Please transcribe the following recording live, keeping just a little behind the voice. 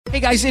Hey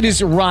guys, it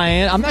is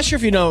Ryan. I'm not sure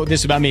if you know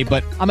this about me,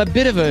 but I'm a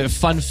bit of a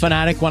fun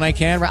fanatic when I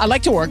can. I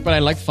like to work, but I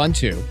like fun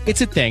too.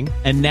 It's a thing.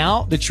 And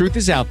now the truth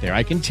is out there.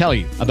 I can tell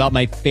you about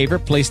my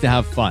favorite place to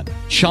have fun.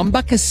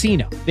 Chumba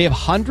Casino. They have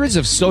hundreds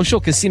of social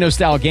casino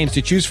style games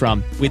to choose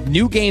from with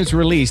new games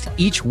released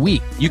each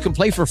week. You can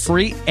play for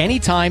free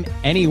anytime,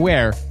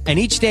 anywhere. And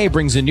each day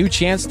brings a new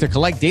chance to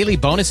collect daily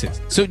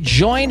bonuses. So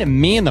join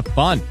me in the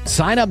fun.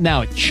 Sign up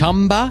now at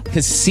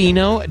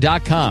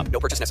ChumbaCasino.com. No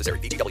purchase necessary.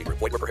 VGW.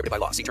 Void where prohibited by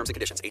law. See terms and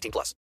conditions.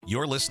 18+.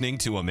 You're listening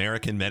to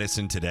American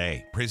Medicine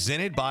Today,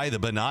 presented by the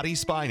Bonati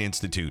Spine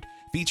Institute,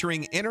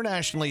 featuring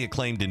internationally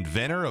acclaimed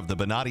inventor of the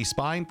Bonati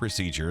spine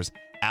procedures,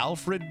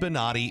 Alfred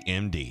Bonati,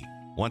 MD.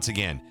 Once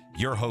again,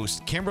 your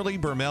host, Kimberly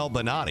Bermel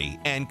Bonati,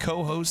 and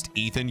co-host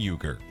Ethan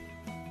Euchre.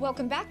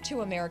 Welcome back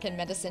to American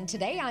Medicine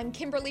Today. I'm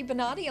Kimberly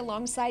Bonati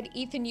alongside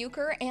Ethan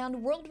Euchre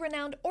and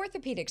world-renowned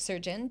orthopedic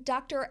surgeon,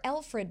 Dr.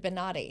 Alfred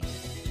Bonati.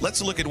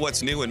 Let's look at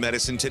what's new in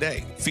medicine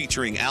today,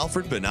 featuring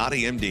Alfred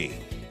Bonati, MD.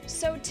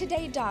 So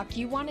today, Doc,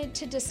 you wanted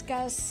to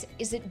discuss,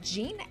 is it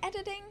gene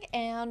editing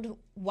and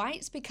why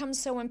it's become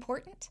so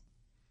important?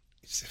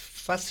 It's a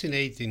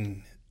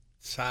fascinating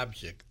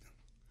subject.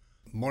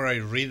 The more I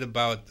read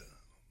about,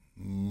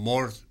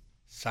 more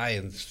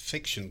science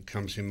fiction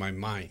comes in my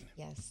mind.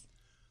 Yes.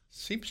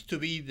 Seems to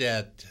be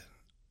that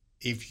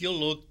if you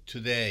look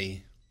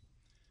today,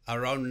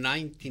 around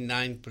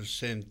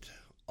 99%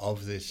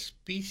 of the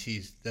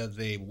species that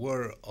they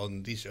were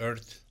on this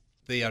earth,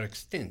 they are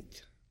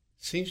extinct.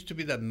 Seems to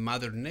be that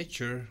Mother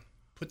Nature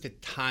put the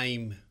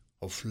time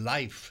of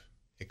life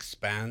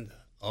expand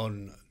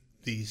on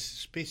these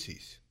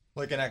species.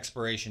 Like an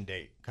expiration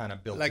date kind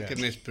of built like in.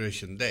 an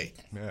expiration date.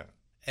 Yeah.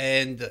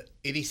 And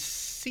it is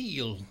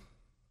sealed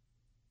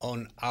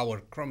on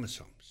our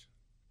chromosomes.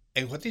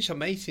 And what is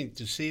amazing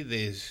to see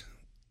this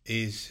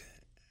is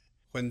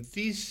when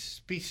these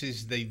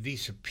species, they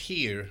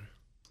disappear,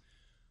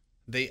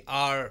 they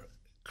are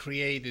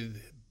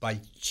created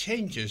by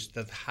changes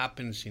that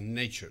happens in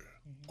nature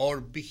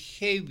or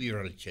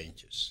behavioral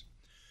changes.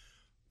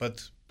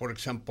 But for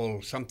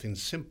example, something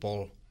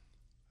simple,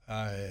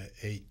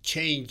 a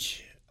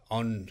change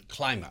on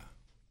climate,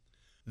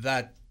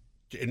 that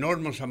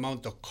enormous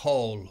amount of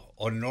cold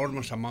or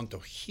enormous amount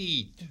of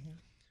heat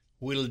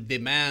will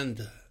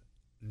demand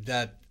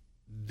that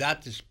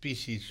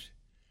species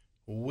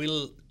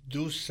will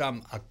do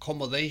some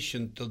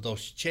accommodation to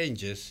those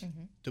changes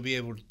to be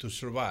able to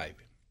survive.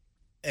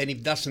 And if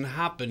it doesn't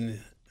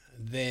happen,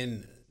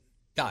 then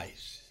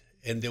dies.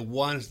 And the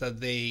ones that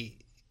they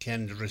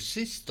can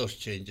resist those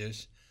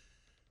changes,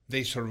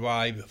 they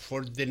survive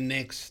for the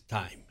next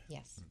time.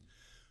 Yes.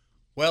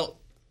 Well,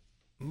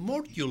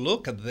 more you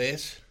look at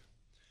this,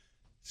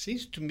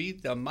 seems to me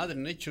that Mother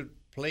Nature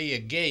play a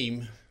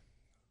game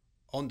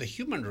on the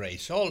human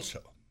race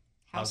also.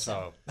 How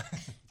so?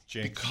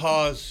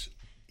 Because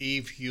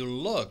if you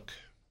look,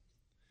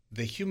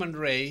 the human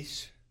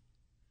race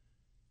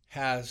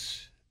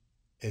has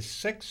a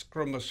sex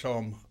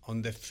chromosome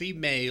on the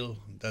female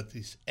that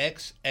is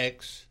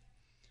XX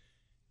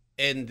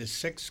and the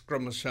sex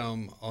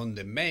chromosome on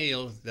the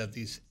male that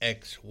is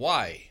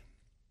XY.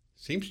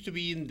 Seems to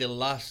be in the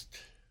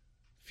last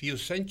few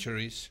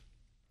centuries,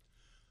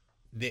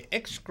 the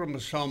X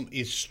chromosome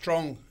is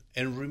strong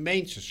and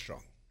remains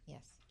strong.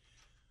 Yes.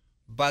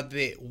 But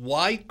the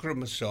Y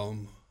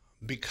chromosome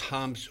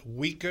becomes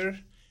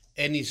weaker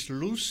and is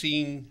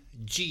losing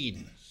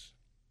genes.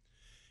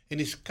 And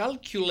it's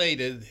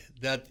calculated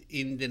that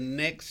in the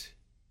next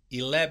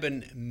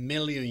 11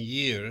 million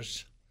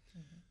years,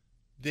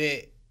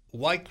 the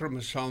Y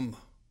chromosome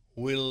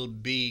will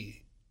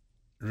be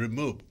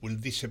removed, will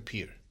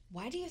disappear.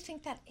 Why do you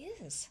think that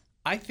is?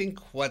 I think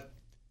what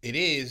it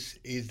is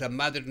that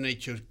Mother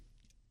Nature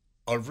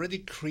already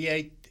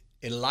create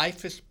a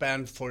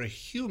lifespan for a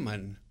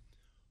human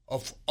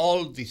of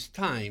all this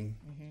time,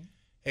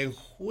 and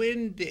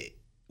when the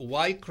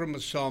Y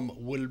chromosome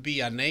will be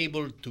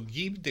unable to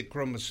give the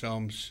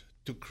chromosomes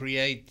to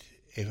create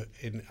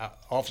an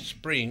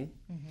offspring,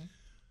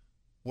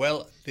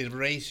 well, the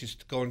race is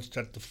going to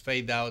start to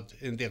fade out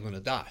and they're going to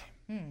die.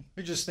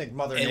 I just think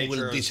Mother And Nature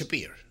will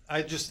disappear.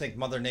 I just think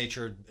Mother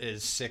Nature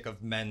is sick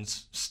of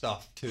men's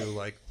stuff too,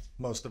 like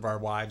most of our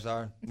wives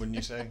are, wouldn't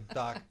you say,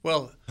 Doc?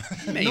 Well,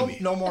 maybe.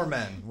 No more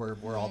men.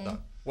 We're all done.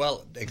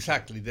 Well,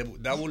 exactly.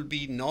 That will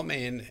be no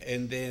man,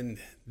 and then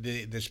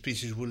the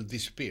species will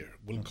disappear,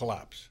 will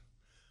collapse.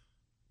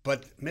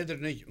 But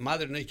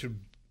Mother Nature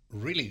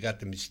really got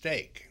the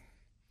mistake,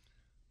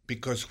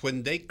 because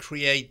when they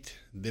create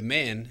the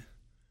man,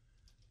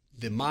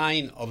 the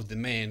mind of the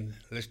man,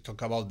 let's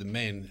talk about the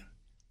man,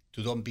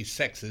 to don't be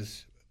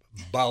sexist,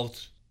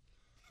 both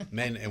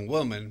men and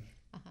women,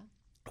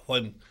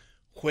 when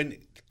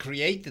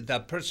created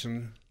that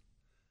person,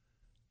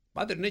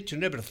 Mother Nature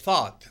never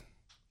thought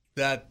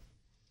that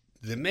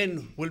the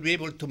men will be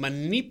able to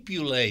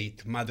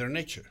manipulate Mother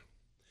Nature.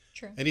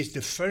 True. And it's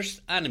the first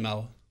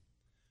animal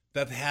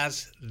that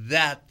has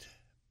that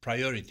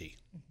priority.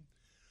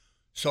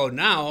 So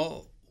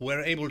now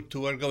we're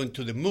going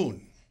to the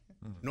moon.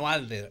 No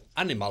other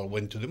animal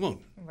went to the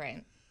moon.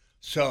 Right.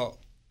 So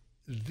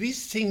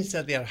these things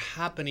that are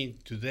happening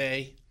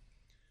today,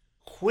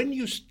 when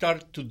you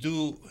start to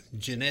do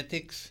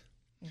genetics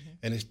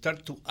and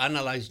start to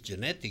analyze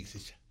genetics,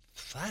 it's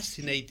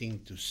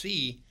fascinating to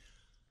see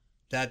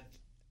that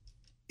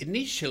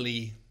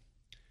initially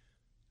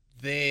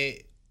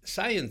the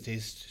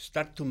scientists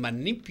start to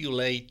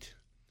manipulate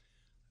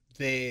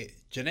the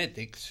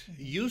genetics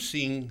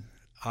using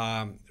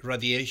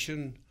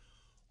radiation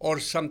or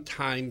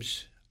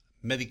sometimes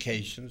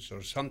medications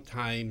or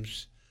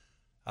sometimes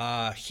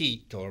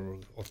heat or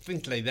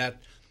things like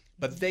that,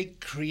 but they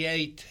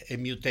create a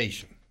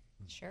mutation.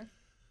 Sure.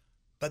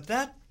 But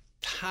that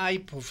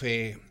type of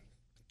a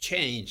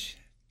change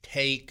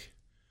take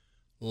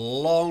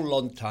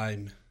long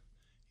time,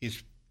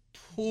 is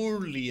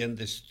poorly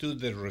understood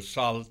the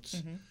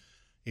results.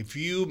 If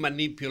you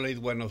manipulate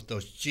one of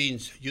those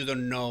genes, you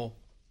don't know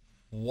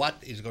what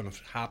is going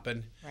to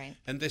happen. Right.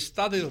 And the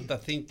study of the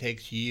thing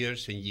takes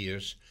years and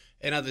years.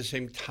 And at the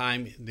same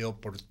time, the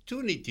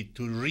opportunity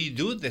to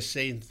redo the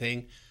same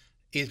thing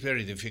is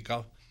very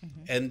difficult.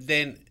 And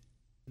then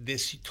the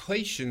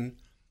situation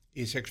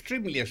is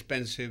extremely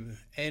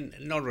expensive and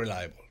not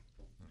reliable.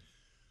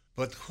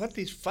 But what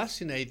is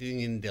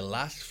fascinating in the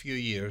last few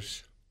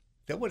years,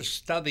 they were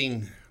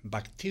studying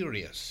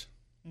bacteria.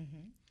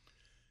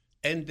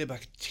 And the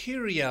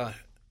bacteria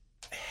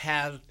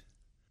had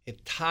a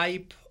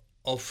type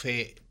of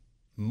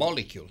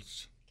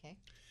molecules. Okay.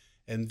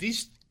 And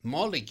these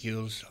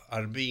molecules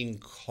are being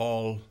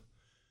called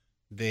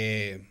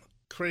the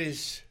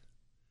CRIS,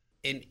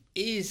 and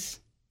is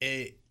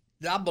a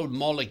double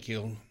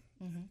molecule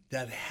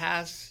that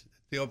has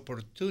the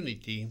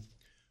opportunity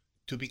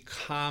to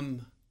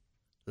become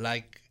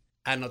like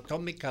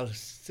anatomical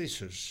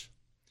scissors,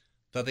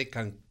 that they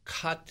can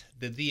cut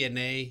the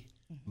DNA,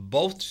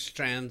 both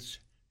strands,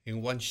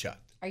 in one shot.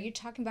 Are you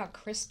talking about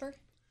CRISPR?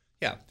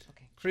 Yeah.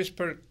 Okay.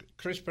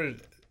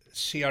 CRISPR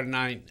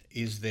CR9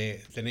 is the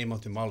name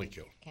of the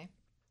molecule. Okay.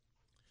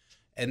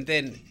 And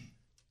then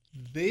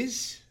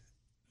this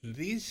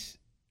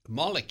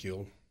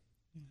molecule,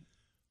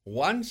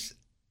 once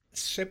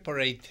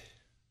separate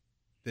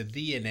the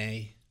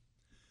DNA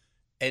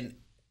and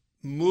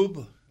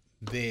move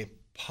the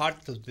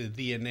part of the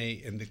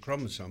DNA and the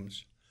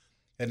chromosomes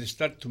and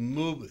start to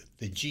move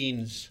the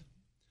genes,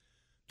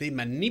 they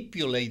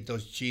manipulate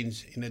those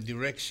genes in a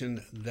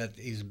direction that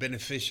is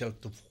beneficial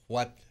to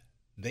what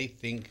they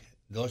think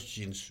those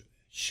genes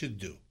should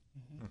do.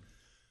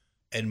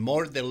 And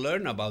more they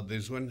learn about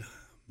this one,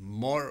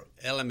 more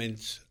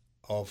elements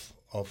of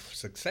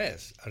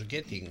success are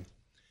getting.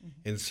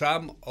 And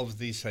some of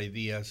these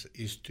ideas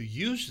is to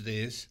use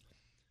this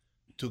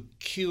to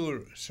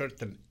cure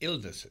certain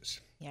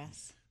illnesses.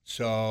 Yes.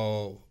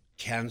 So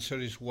cancer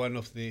is one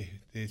of the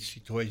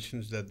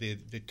situations that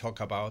they talk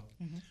about.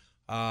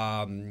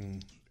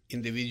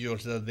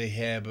 Individuals that they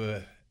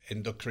have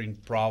endocrine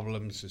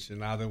problems is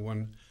another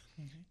one.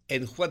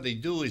 And what they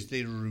do is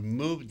they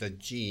remove the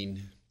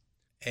gene,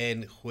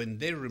 and when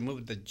they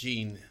remove the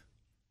gene,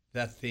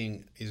 that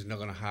thing is not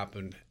going to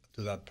happen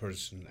to that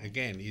person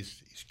again.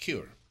 It's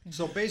cured.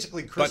 So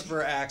basically,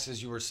 CRISPR acts,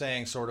 as you were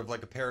saying, sort of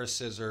like a pair of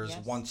scissors.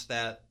 Yes. Once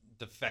that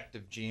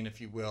defective gene, if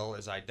you will,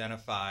 is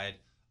identified,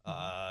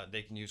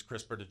 they can use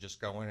CRISPR to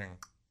just go in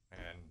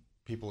and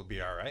people would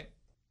be all right.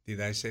 Did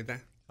I say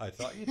that? I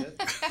thought you did.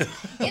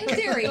 In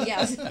theory,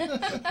 yes.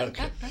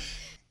 Okay.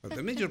 But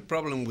the major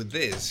problem with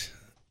this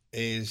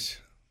is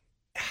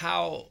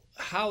how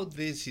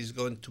this is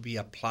going to be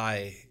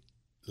applied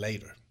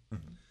later.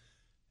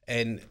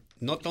 And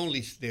not only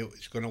is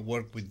it's going to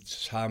work with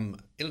some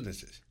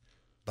illnesses,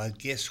 but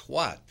guess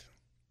what?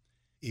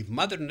 If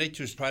Mother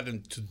Nature is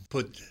trying to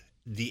put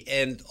the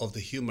end of the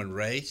human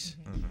race,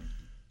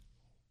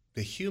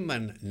 the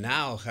human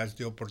now has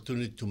the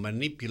opportunity to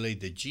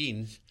manipulate the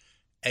genes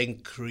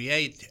and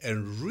create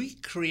and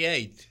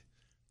recreate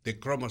the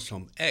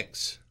chromosome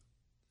X.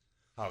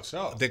 How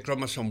so? The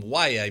chromosome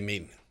Y, I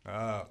mean.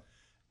 Oh.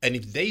 And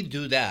if they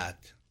do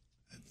that,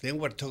 then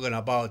we're talking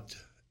about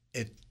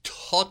a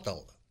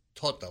total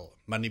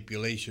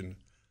manipulation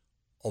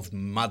of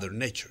Mother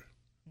Nature.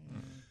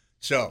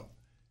 So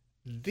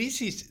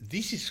this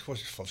is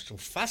what's so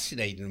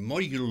fascinating. The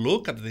more you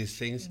look at these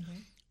things,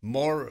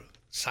 more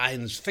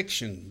science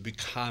fiction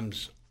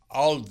becomes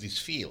all this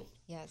field.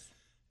 Yes.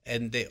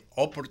 And the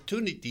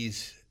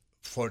opportunities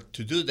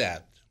to do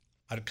that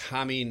are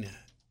coming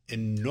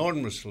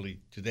enormously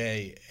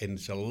today, and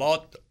it's a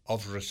lot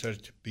of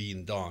research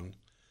being done.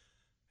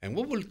 And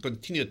we will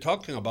continue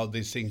talking about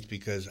these things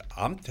because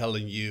I'm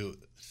telling you,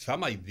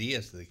 some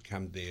ideas that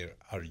come there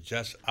are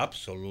just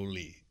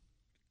absolutely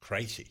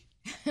crazy.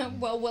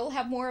 Well, we'll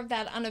have more of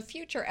that on a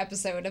future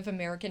episode of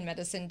American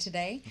Medicine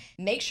Today.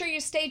 Make sure you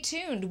stay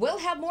tuned. We'll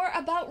have more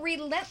about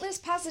relentless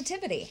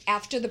positivity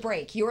after the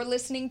break. You're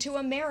listening to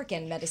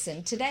American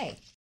Medicine Today.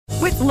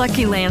 With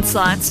Lucky Land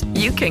Slots,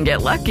 you can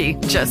get lucky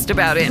just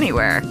about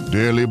anywhere.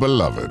 Dearly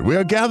beloved, we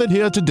are gathered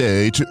here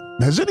today to...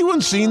 Has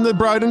anyone seen the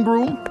bride and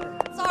groom?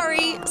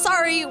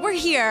 Sorry, we're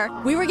here.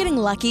 We were getting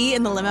lucky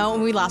in the limo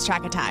and we lost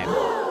track of time.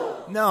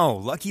 No,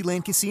 Lucky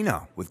Land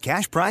Casino, with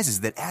cash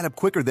prizes that add up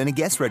quicker than a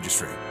guest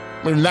registry.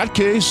 In that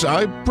case,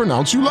 I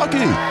pronounce you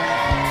lucky.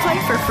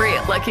 Play for free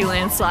at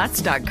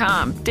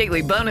LuckyLandSlots.com.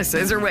 Daily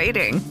bonuses are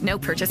waiting. No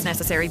purchase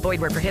necessary.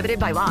 Void where prohibited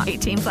by law.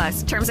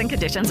 18+. Terms and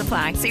conditions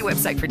apply. See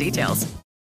website for details.